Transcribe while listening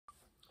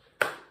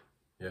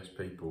Yes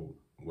people,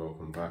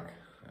 welcome back.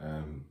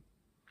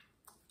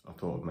 I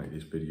thought I'd make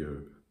this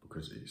video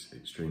because it's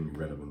extremely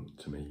relevant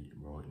to me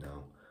right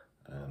now,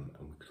 and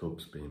with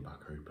clubs being back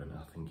open,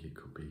 I think it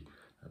could be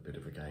a bit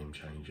of a game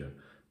changer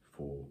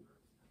for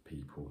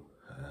people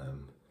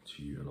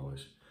to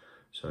utilise.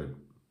 So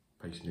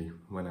basically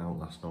went out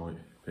last night,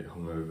 a bit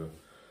hungover,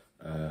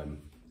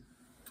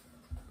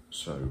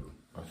 so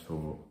I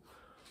thought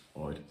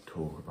I'd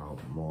talk about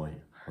my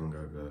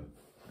hangover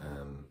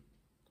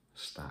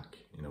stack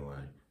in a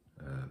way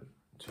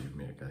to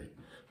mitigate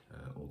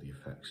all the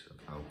effects of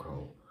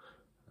alcohol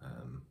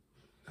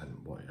and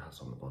what it has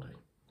on the body.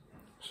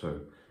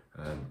 So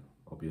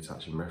I'll be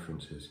attaching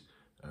references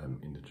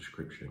in the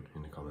description,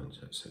 in the comments,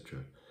 etc.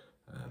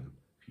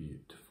 For you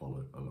to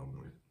follow along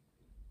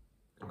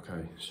with.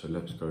 Okay, so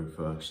let's go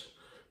first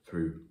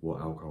through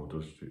what alcohol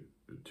does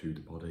to the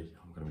body.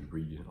 I'm going to be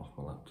reading off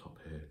my laptop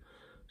here,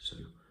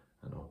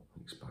 and I'll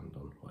expand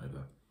on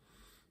whatever.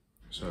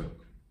 So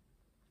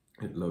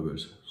it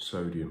lowers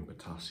sodium,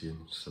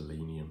 potassium,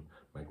 selenium,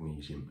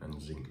 magnesium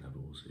and zinc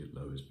levels. It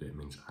lowers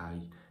vitamins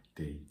A,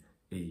 D,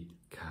 E,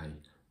 K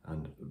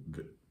and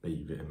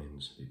B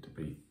vitamins. It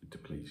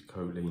depletes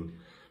choline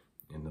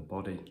in the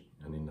body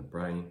and in the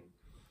brain.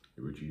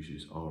 It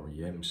reduces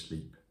REM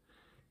sleep.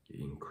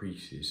 It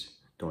increases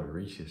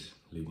diuresis,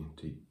 leading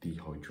to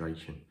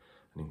dehydration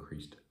and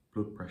increased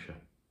blood pressure.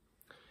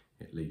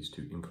 It leads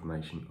to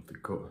inflammation of the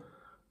gut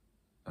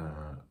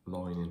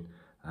lining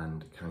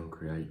and can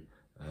create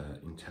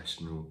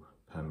intestinal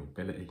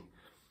permeability.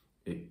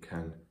 It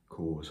can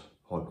cause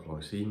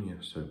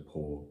hypoglycemia, so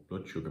poor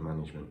blood sugar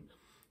management.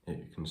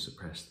 It can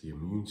suppress the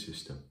immune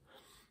system.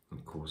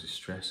 It causes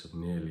stress of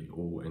nearly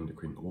all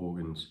endocrine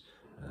organs,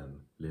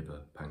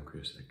 liver,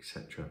 pancreas,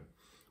 etc.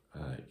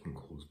 It can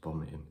cause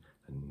vomiting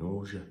and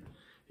nausea.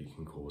 It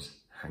can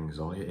cause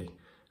anxiety,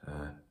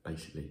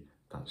 basically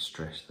that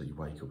stress that you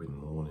wake up in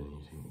the morning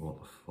and you think,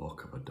 what the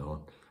fuck have I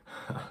done?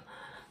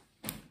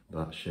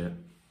 That shit.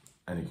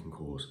 And it can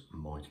cause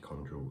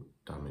mitochondrial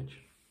damage.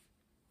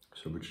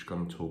 So we're just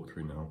going to talk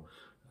through now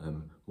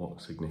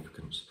what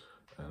significance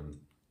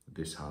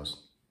this has,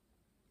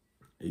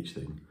 each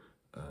thing,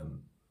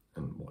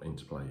 and what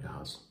interplay it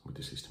has with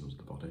the systems of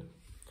the body.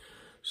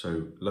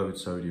 So lowered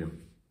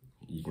sodium,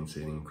 you can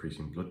see an increase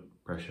in blood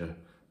pressure,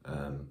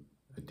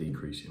 a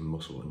decrease in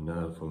muscle and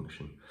nerve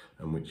function,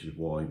 and which is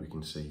why we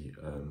can see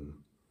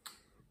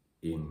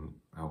in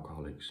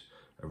alcoholics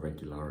a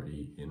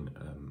regularity in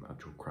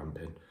actual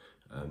cramping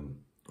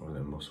on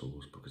their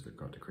muscles because they've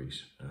got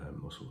decreased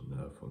muscle and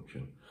nerve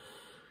function.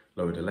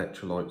 Lowered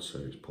electrolytes, so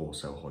it's poor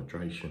cell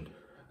hydration,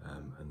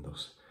 and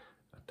thus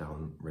a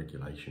down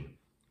regulation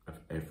of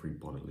every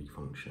bodily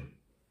function.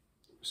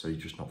 So you're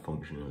just not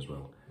functioning as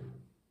well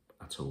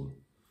at all.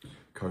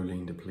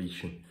 Choline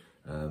depletion,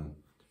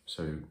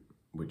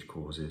 which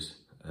causes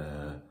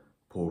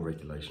poor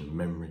regulation of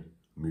memory,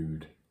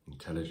 mood,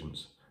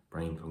 intelligence,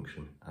 brain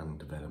function and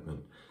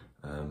development,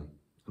 and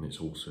it's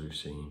also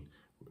seen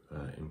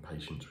in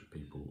patients with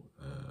people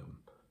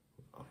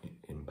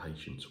in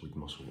patients with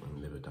muscle and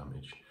liver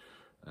damage.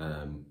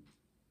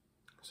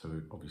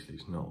 So obviously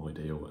it's not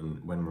ideal,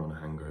 and when we're on a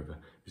hangover,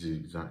 this is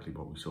exactly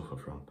what we suffer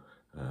from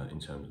in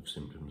terms of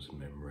symptoms of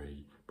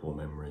memory, poor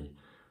memory,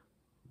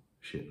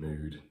 shit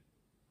mood,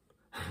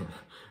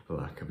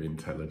 lack of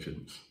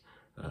intelligence,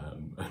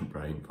 and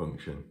brain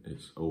function.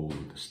 It's all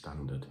the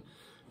standard,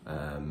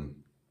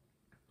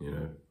 you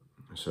know.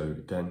 So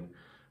then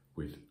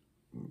with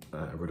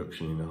a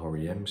reduction in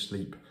REM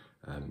sleep,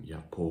 you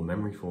have poor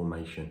memory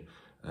formation,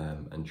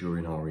 and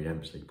during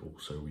REM sleep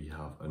also we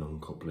have an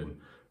uncoupling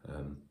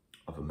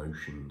of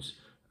emotions,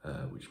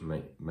 which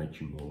makes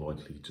you more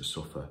likely to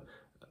suffer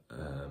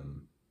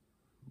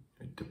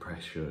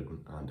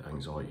depression and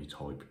anxiety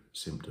type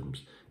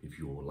symptoms if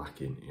you're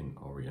lacking in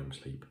REM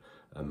sleep.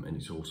 And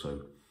it's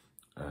also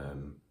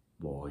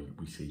why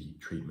we see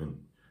treatment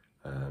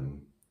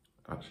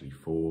actually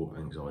for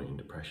anxiety and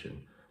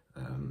depression,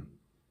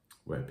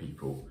 where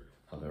people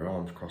have their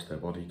arms across their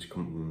body to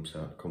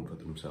comfort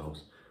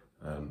themselves,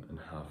 and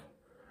have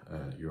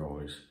your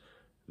eyes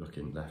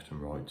looking left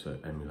and right to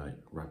emulate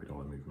rapid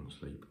eye movement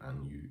sleep,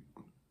 and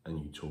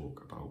you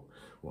talk about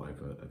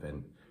whatever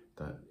event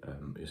that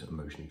is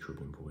emotionally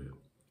troubling for you,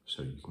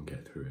 so you can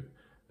get through it,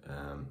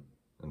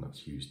 and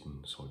that's used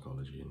in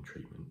psychology and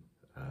treatment.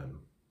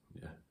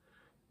 Yeah,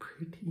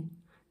 pretty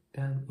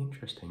damn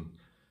interesting.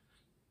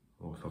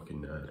 What a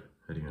fucking nerd.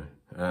 Anyway,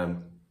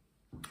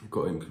 you've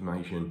got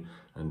inflammation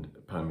and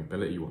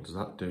permeability. What does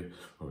that do?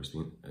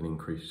 Obviously, an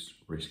increased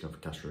risk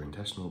of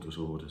gastrointestinal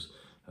disorders,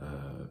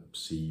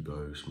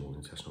 SIBO, small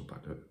intestinal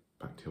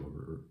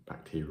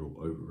bacterial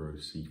overgrowth,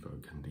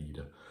 SIFO,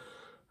 candida,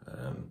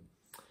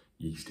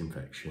 yeast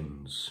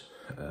infections,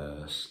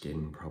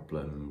 skin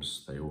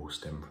problems. They all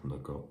stem from the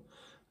gut,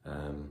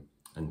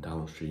 and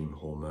downstream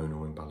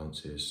hormonal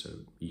imbalances, so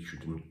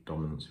estrogen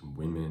dominance in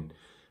women,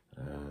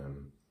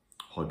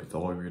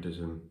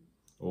 hypothyroidism,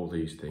 all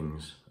these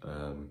things.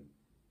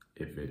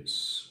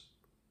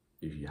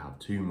 If you have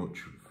too much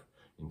of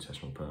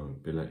intestinal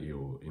permeability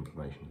or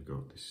inflammation of the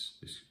gut,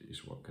 this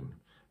is what can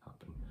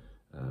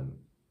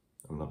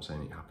not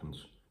saying it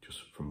happens just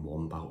from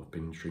one bout of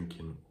binge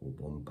drinking or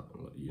one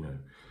bout, you know,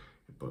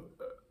 but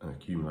an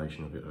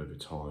accumulation of it over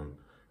time,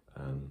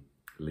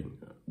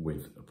 linked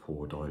with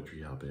poor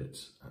dietary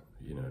habits,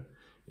 you know,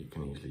 it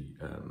can easily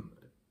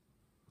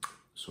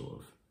sort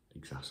of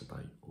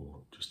exacerbate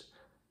or just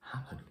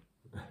happen,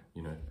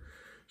 you know.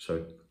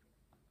 So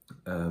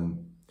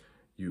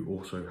you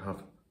also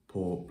have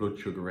poor blood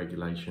sugar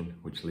regulation,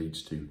 which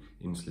leads to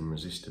insulin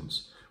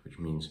resistance, which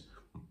means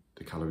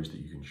the calories that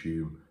you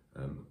consume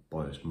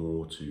bias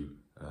more to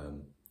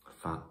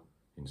fat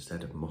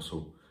instead of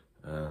muscle,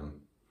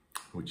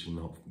 which is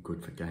not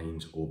good for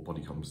gains or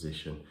body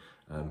composition.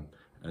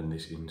 And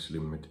this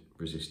insulin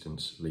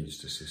resistance leads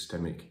to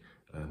systemic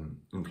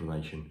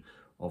inflammation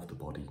of the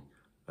body,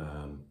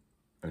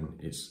 and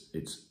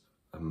it's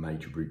a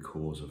major root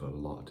cause of a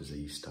lot of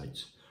disease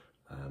states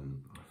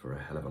for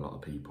a hell of a lot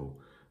of people.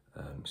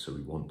 So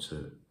we want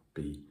to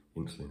be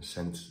insulin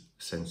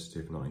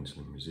sensitive, not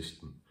insulin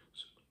resistant.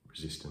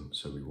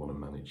 So we want to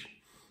manage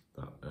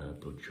that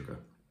blood sugar.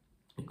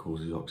 It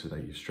causes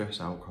oxidative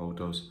stress, alcohol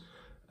does,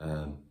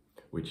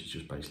 which is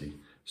just basically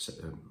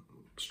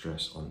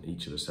stress on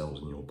each of the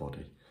cells in your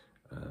body,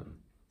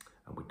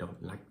 and we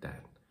don't like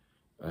that.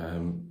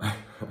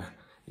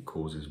 It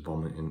causes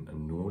vomiting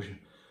and nausea.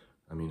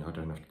 I mean, I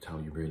don't have to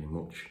tell you really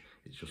much.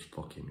 It's just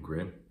fucking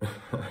grim.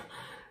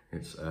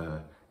 It's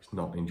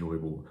not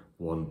enjoyable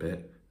one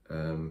bit,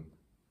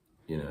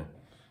 you know.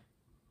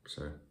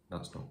 So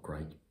that's not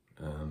great.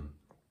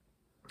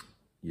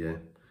 Yeah,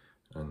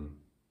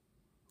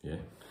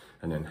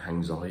 and then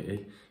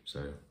anxiety.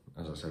 So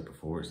as I said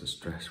before, it's the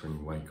stress when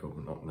you wake up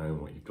and not knowing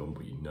what you've done,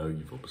 but you know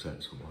you've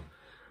upset someone.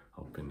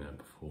 I've been there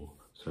before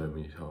so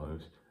many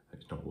times.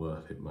 It's not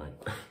worth it, mate.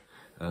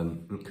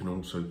 It can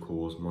also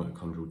cause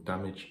mitochondrial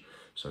damage.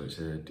 So it's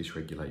a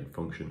dysregulated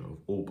function of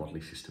all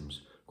bodily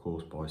systems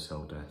caused by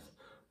cell death,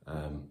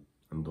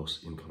 and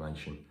thus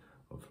inflammation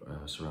of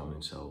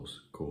surrounding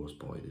cells caused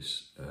by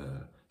this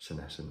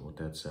senescent or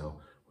dead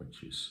cell,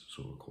 which is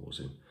sort of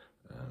causing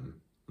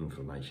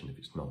inflammation if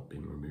it's not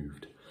being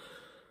removed.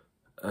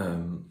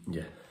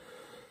 Yeah,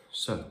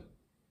 so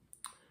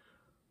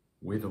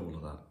with all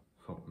of that,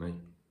 fuck me,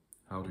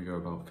 how do we go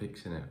about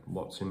fixing it?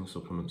 What's in the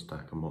supplement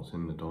stack and what's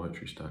in the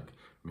dietary stack,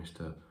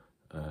 Mr.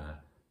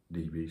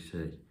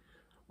 DBC?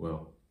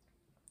 Well,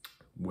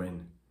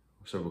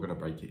 so we're going to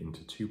break it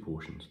into two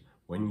portions: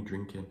 when you're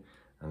drinking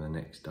and the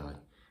next day,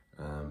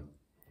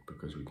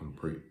 because we can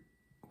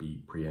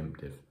be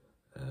preemptive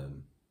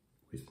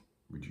with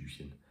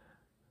reducing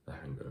the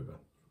hangover.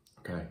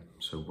 Okay,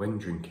 so when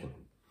drinking,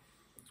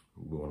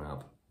 we want to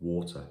have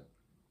water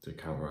to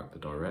counteract the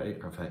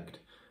diuretic effect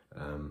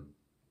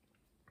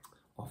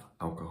of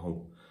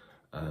alcohol.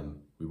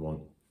 We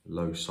want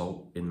low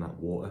salt in that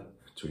water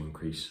to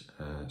increase,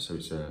 so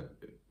it's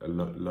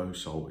low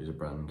salt is a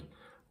brand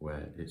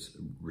where it's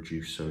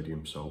reduced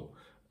sodium salt,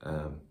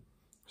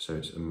 so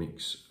it's a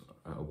mix,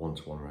 a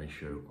 1-to-1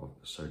 ratio of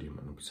sodium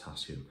and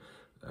potassium,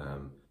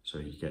 so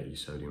you get your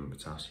sodium and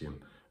potassium,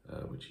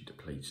 which it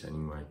depletes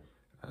anyway,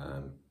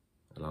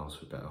 allows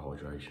for better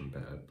hydration,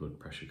 better blood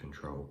pressure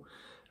control,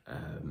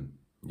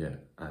 yeah,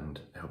 and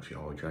helps you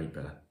hydrate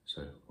better,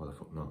 so why the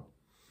fuck not?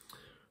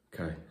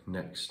 Okay,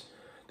 next,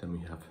 then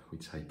we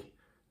take,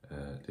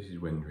 this is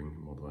when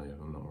drinking, by the way,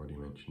 I've not already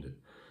mentioned it,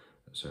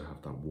 so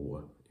have that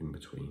water in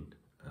between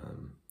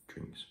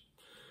drinks.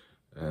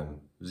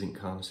 Zinc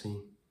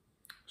carnosine,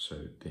 so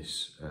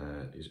this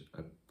is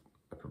a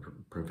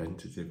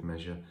preventative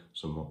measure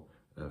somewhat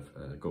of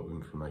gut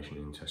inflammation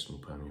and intestinal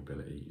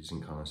permeability.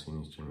 Zinc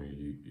carnosine is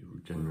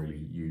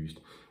generally used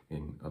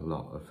in a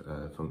lot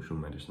of functional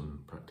medicine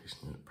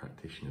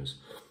practitioners'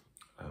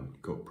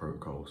 gut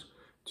protocols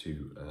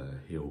to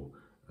heal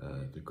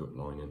the gut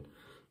lining.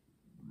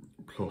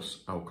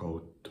 Plus,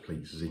 alcohol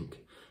depletes zinc,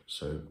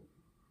 so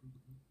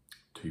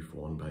 2 for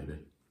 1, baby.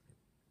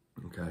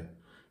 Okay,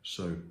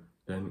 so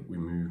then we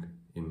move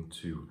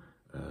into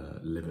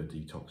liver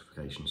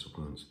detoxification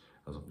supplements,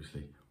 as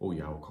obviously all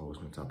your alcohol is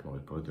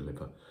metabolized by the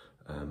liver,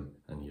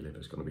 and your liver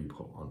is going to be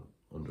put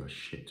under a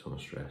shit ton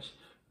of stress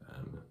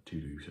to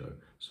do so.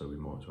 So we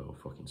might as well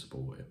fucking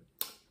support it,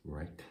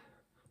 right?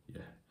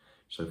 Yeah.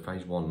 So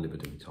phase 1 liver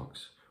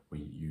detox, we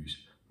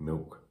use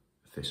milk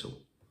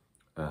thistle.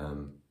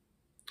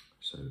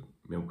 So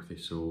milk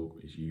thistle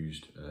is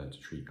used to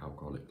treat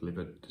alcoholic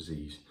liver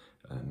disease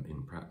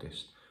in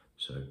practice.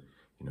 So,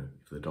 you know,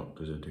 if the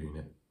doctors are doing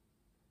it,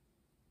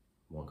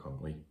 why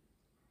can't we?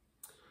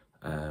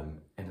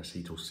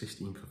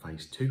 N-acetylcysteine for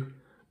phase 2,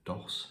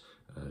 DOS,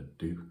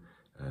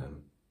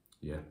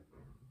 yeah,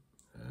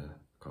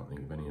 can't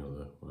think of any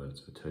other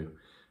words for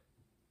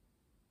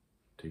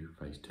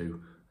phase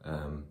 2.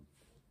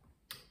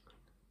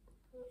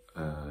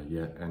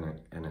 Yeah,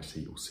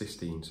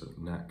 N-acetylcysteine, so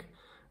NAC,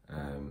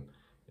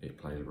 it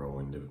plays a role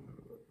in the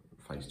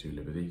phase 2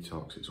 liver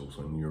detox. It's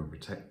also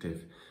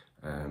neuroprotective,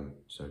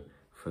 so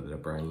for the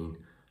brain,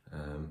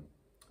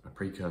 a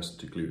precursor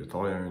to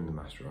glutathione, the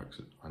master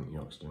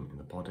antioxidant in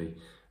the body,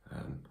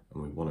 and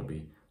we want to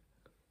be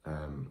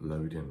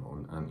loading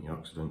on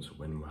antioxidants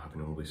when we're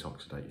having all this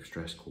oxidative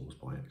stress caused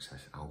by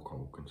excess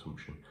alcohol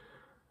consumption.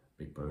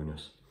 Big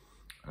bonus.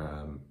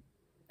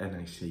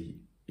 NAC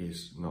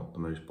is not the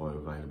most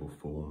bioavailable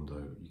form,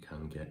 though. You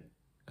can get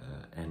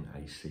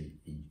NACET,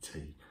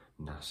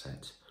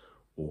 NACET,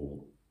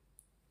 or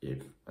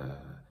if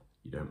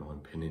you don't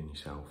mind pinning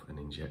yourself and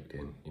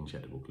injecting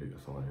injectable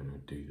glutathione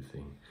and do the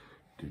thing,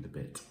 do the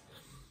bit.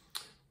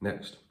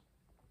 Next,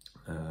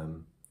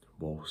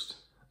 whilst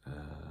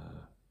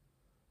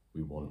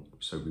we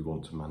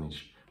want to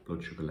manage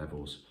blood sugar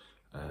levels,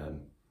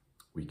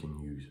 we can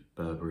use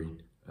berberine,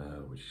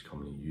 which is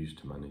commonly used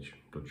to manage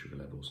blood sugar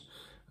levels,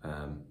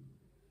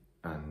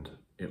 and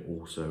it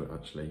also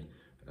actually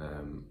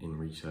in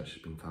research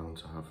has been found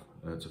to have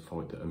to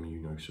fight the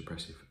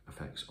immunosuppressive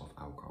effects of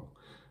alcohol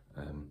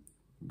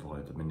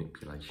via the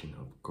manipulation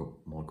of gut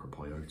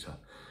microbiota.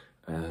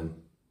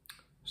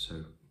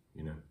 So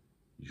you know,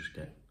 you just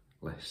get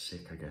less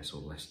sick, I guess,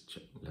 or less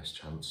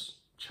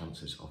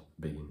chances of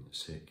being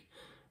sick,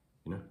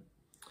 you know.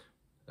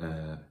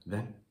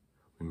 Then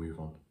we move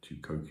on to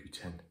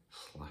CoQ10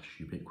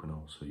 /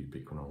 ubiquinol. So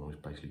ubiquinol is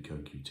basically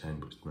CoQ10,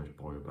 but it's the most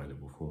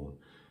bioavailable form,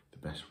 the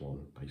best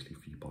one basically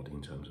for your body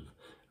in terms of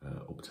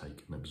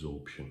uptake and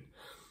absorption.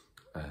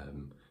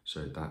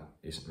 So that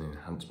is an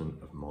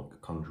enhancement of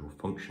mitochondrial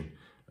function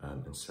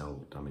and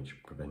cell damage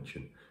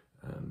prevention.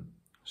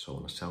 So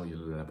on a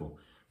cellular level,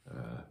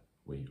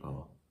 we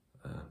are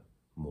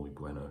muy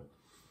bueno.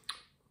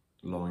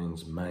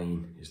 Lion's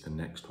mane is the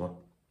next one.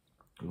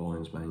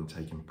 Lion's mane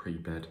taken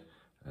pre-bed.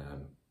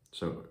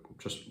 So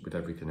just with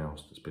everything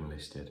else that's been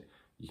listed,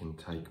 you can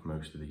take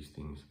most of these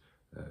things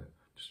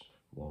just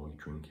while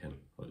you're drinking.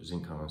 Like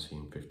zinc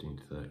carnosine, 15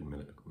 to 30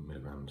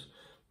 milligrams.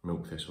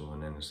 Milk thistle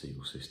and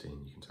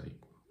N-acetylcysteine you can take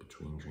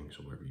between drinks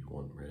or wherever you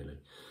want, really.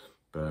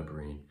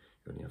 Berberine,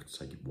 you only have to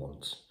take it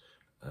once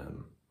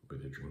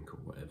with a drink or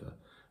whatever.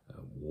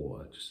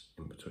 Water, just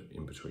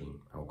in between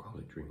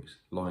alcoholic drinks.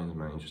 Lion's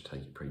mane, just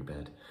take it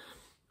pre-bed.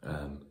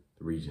 The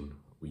reason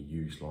we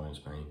use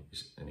lion's mane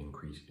is an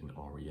increase in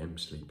REM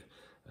sleep.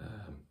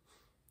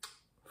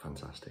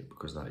 Fantastic,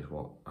 because that is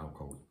what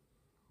alcohol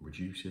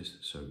reduces,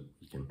 so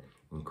you can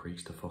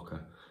increase the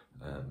fucker,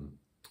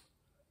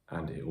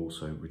 and it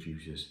also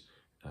reduces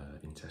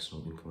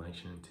intestinal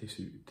inflammation and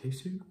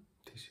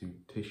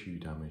tissue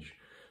damage.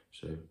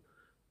 So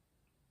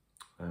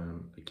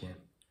again,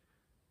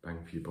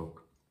 bang for your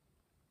buck.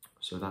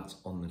 So that's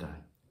on the day.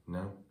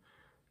 Now,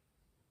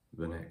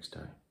 the next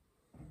day.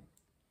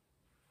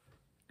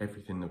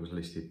 Everything that was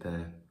listed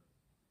there,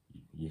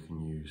 you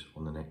can use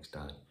on the next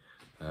day.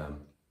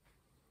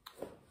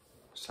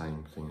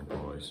 Same thing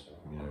applies,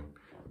 you know,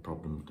 the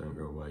problems don't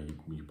go away,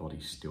 your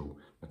body's still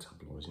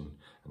metabolising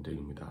and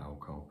dealing with that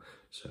alcohol,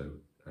 so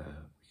we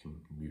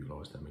can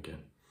utilise them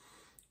again.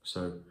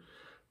 So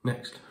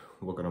next,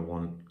 we're going to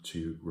want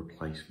to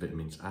replace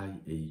vitamins A,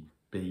 E,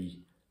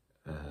 B,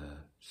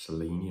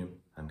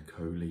 selenium and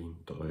choline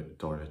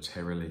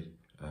dietarily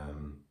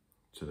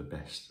to the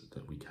best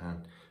that we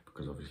can,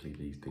 because obviously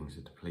these things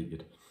are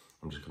depleted.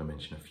 I'm just going to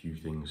mention a few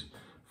things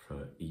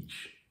for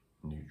each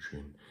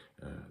nutrient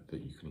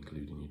that you can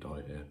include in your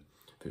diet here.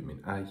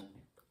 Vitamin A,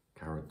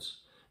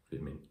 carrots.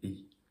 Vitamin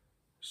E,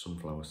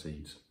 sunflower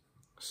seeds.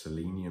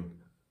 Selenium,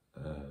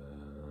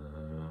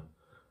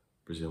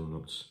 Brazil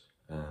nuts.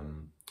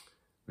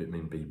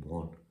 Vitamin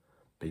B1,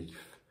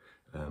 beef.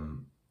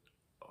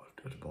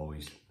 I'd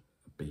advise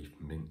beef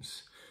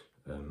mince,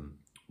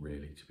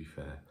 really, to be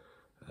fair,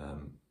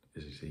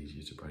 as it's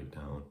easier to break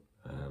down,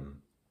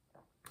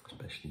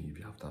 especially if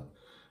you have that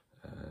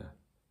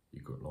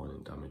your gut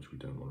lining damage. We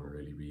don't want to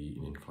really be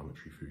eating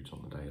inflammatory foods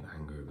on the day of the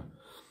hangover.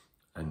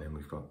 And then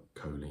we've got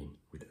choline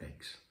with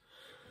eggs.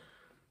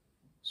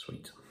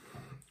 Sweet.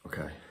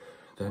 Okay,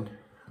 then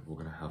we're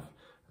going to have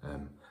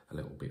a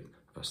little bit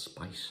of a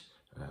spice,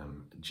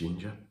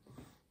 ginger.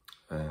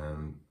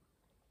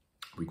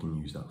 We can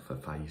use that for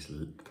phase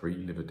 3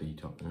 liver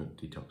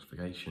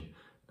detoxification,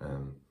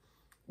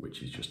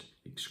 which is just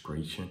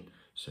excretion.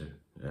 So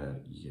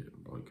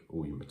like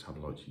all your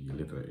metabolites in your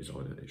liver is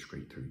either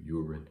excrete through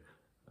urine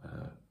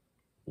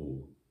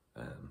or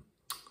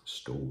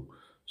stool.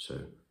 So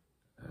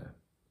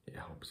it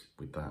helps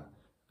with that.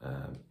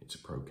 It's a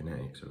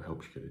prokinetic, so it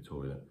helps you go to the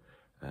toilet,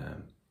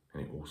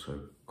 and it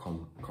also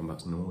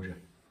combats nausea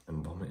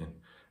and vomiting.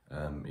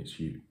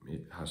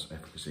 It has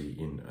efficacy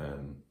in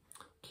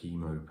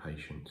chemo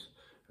patients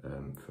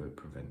for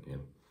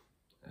preventing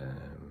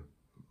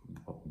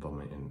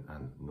vomiting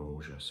and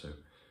nausea. So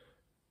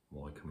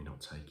why can we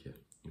not take it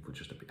if we're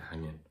just a bit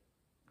hanging?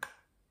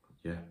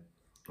 Yeah,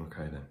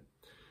 okay then.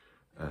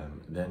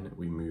 Then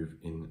we move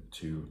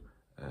into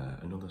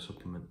another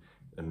supplement,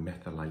 a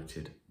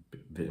methylated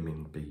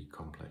vitamin B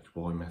complex.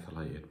 Why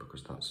methylated?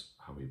 Because that's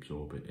how we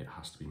absorb it. It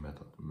has to be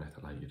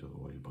methylated,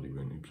 otherwise your body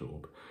won't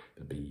absorb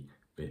the B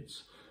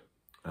bits.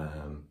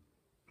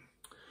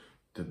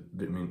 The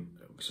vitamin,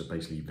 so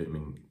basically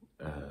vitamin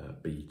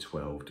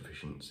B12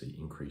 deficiency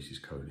increases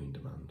choline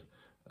demand,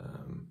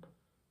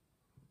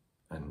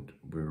 and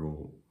we're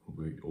all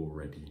we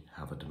already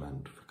have a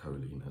demand for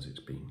choline as it's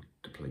been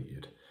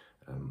depleted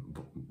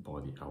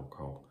by the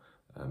alcohol.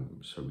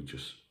 So we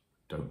just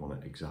don't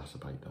want to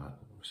exacerbate that.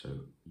 So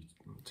you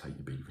take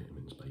your B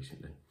vitamins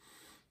basically.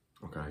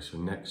 Okay, so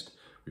next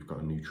we've got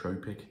a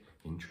nootropic.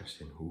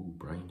 Interesting. Ooh,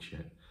 brain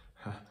shit.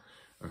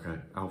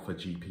 Okay, alpha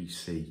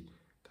GPC.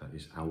 That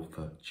is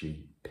alpha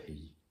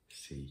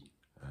GPC.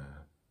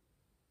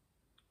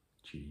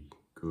 G,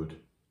 good.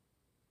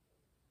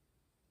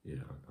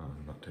 Yeah,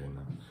 I'm not doing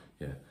that.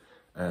 Yeah.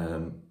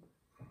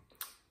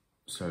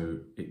 So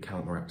it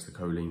counteracts the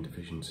choline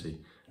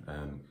deficiency.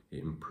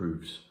 It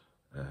improves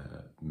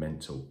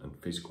mental and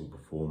physical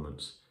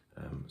performance.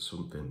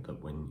 Something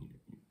that when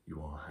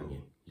you are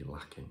hanging, you're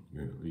lacking.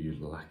 You're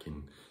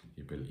lacking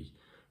the ability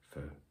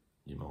for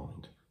your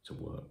mind to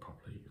work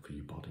properly, for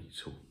your body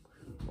to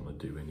want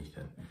to do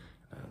anything.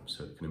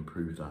 So it can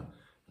improve that.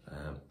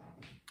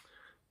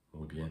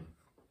 Muy bien.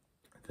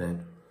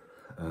 Then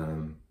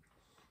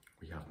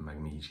we have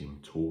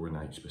magnesium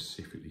taurinate,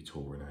 specifically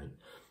taurinate.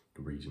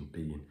 The reason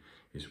being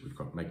is we've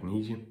got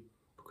magnesium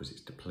because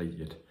it's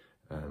depleted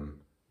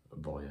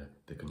via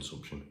the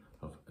consumption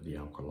of the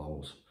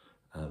alkalols,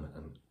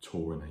 and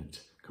taurinate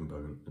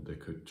component. The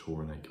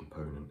taurinate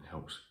component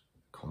helps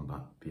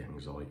combat the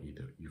anxiety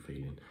that you're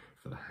feeling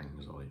for the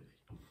anxiety.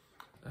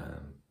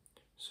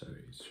 So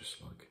it's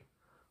just like,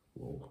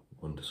 whoa,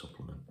 wonder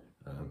supplement.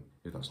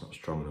 If that's not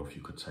strong enough,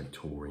 you could take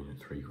taurine at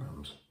 3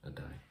 grams a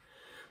day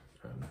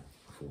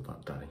for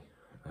that day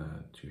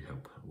to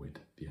help with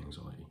the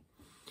anxiety,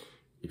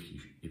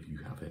 if you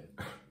have it.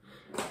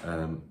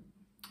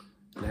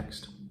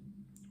 Next,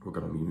 we're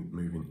going to be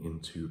moving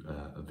into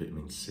a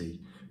vitamin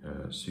C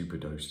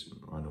superdose.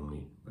 I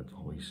normally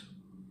advise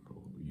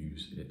or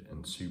use it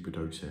and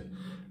superdose it,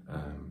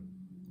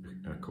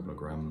 a couple of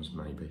grams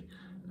maybe,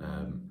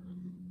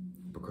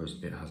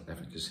 because it has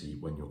efficacy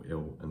when you're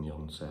ill and the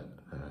onset,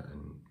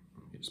 and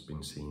it's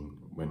been seen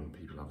when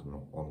people have an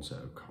onset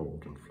of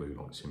cold and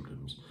flu-like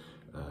symptoms,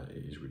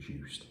 it is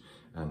reduced,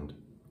 and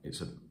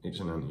it's an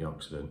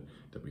antioxidant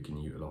that we can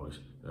utilise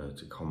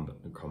to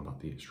combat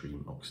the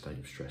extreme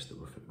oxidative stress that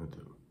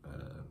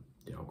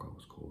the alcohol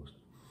has caused.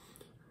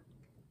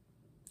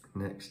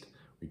 Next,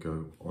 we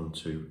go on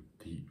to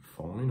the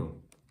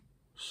final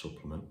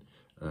supplement,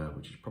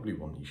 which is probably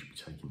one that you should be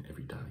taking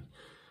every day.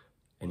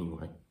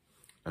 Anyway,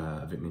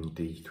 vitamin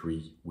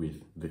D3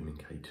 with vitamin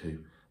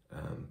K2.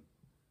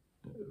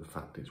 The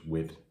fact it's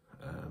with,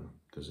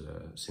 there's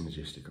a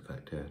synergistic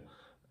effect here.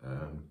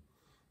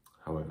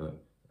 However,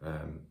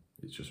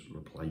 it's just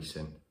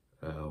replacing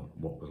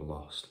what was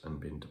lost and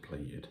been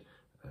depleted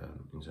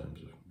in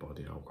terms of by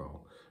the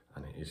alcohol,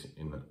 and it is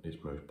in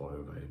its most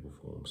bioavailable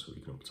form, so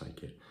we can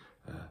uptake it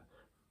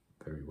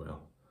very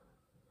well.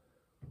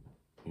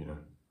 You know,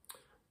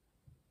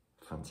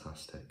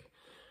 fantastic.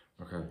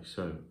 Okay,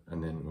 so,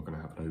 and then we're going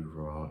to have an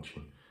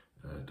overarching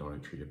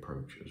dietary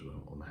approach as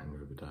well on the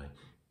hangover day.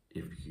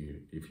 If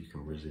you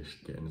can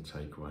resist getting a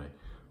takeaway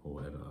or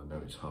whatever, I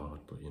know it's hard,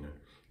 but you know,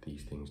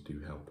 these things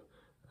do help.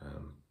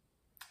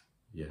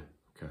 Yeah,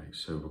 okay,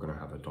 so we're going to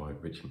have a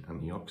diet rich in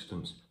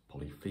antioxidants,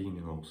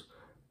 polyphenols,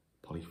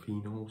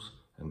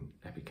 and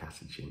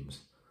epicatogens.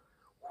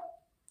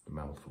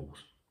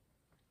 Mouthfuls.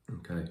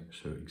 Okay,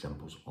 so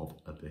examples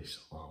of this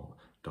are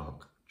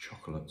dark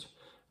chocolate,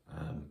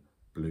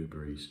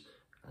 blueberries,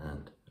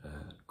 and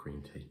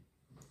green tea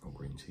or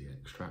green tea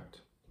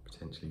extract,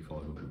 potentially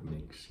 500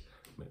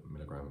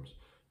 milligrams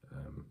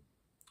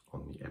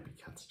on the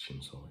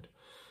epicatogen side.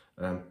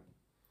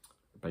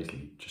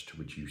 Basically, just to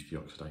reduce the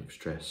oxidative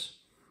stress,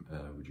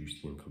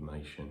 reduce the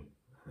inflammation,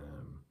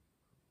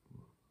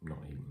 not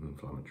eating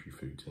inflammatory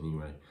foods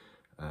anyway,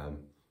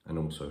 and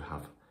also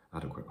have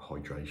adequate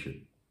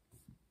hydration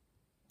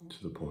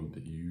to the point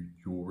that your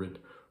urine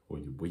or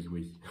your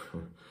wee-wee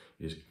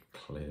is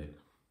clear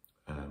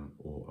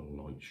or a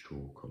light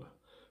straw colour.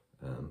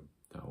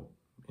 That'll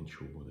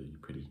ensure that you're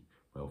pretty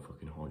well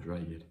fucking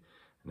hydrated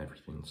and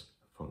everything's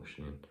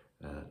functioning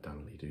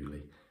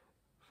dandy-dooley.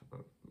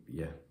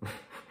 Yeah.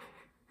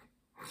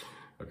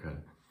 Okay,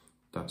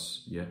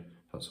 that's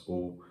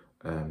all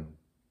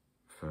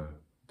for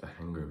the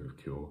hangover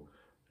cure.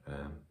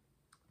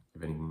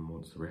 If anyone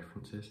wants the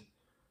references,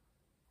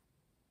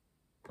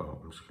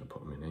 well, I'm just going to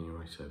put them in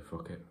anyway, so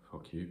fuck it,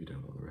 fuck you if you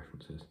don't want the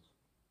references.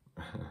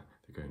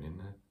 They're going in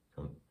there,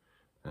 can't.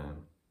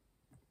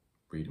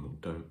 Read them or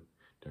don't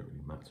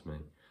really matter to me.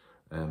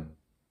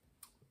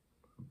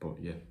 But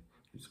yeah,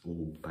 it's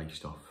all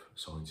based off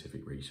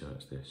scientific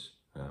research, this,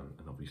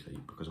 and obviously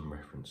because I'm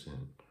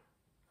referencing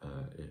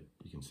it,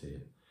 you can see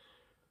it.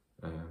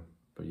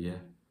 But yeah,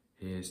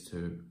 here's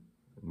to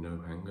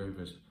no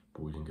hangovers,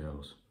 boys and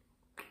girls.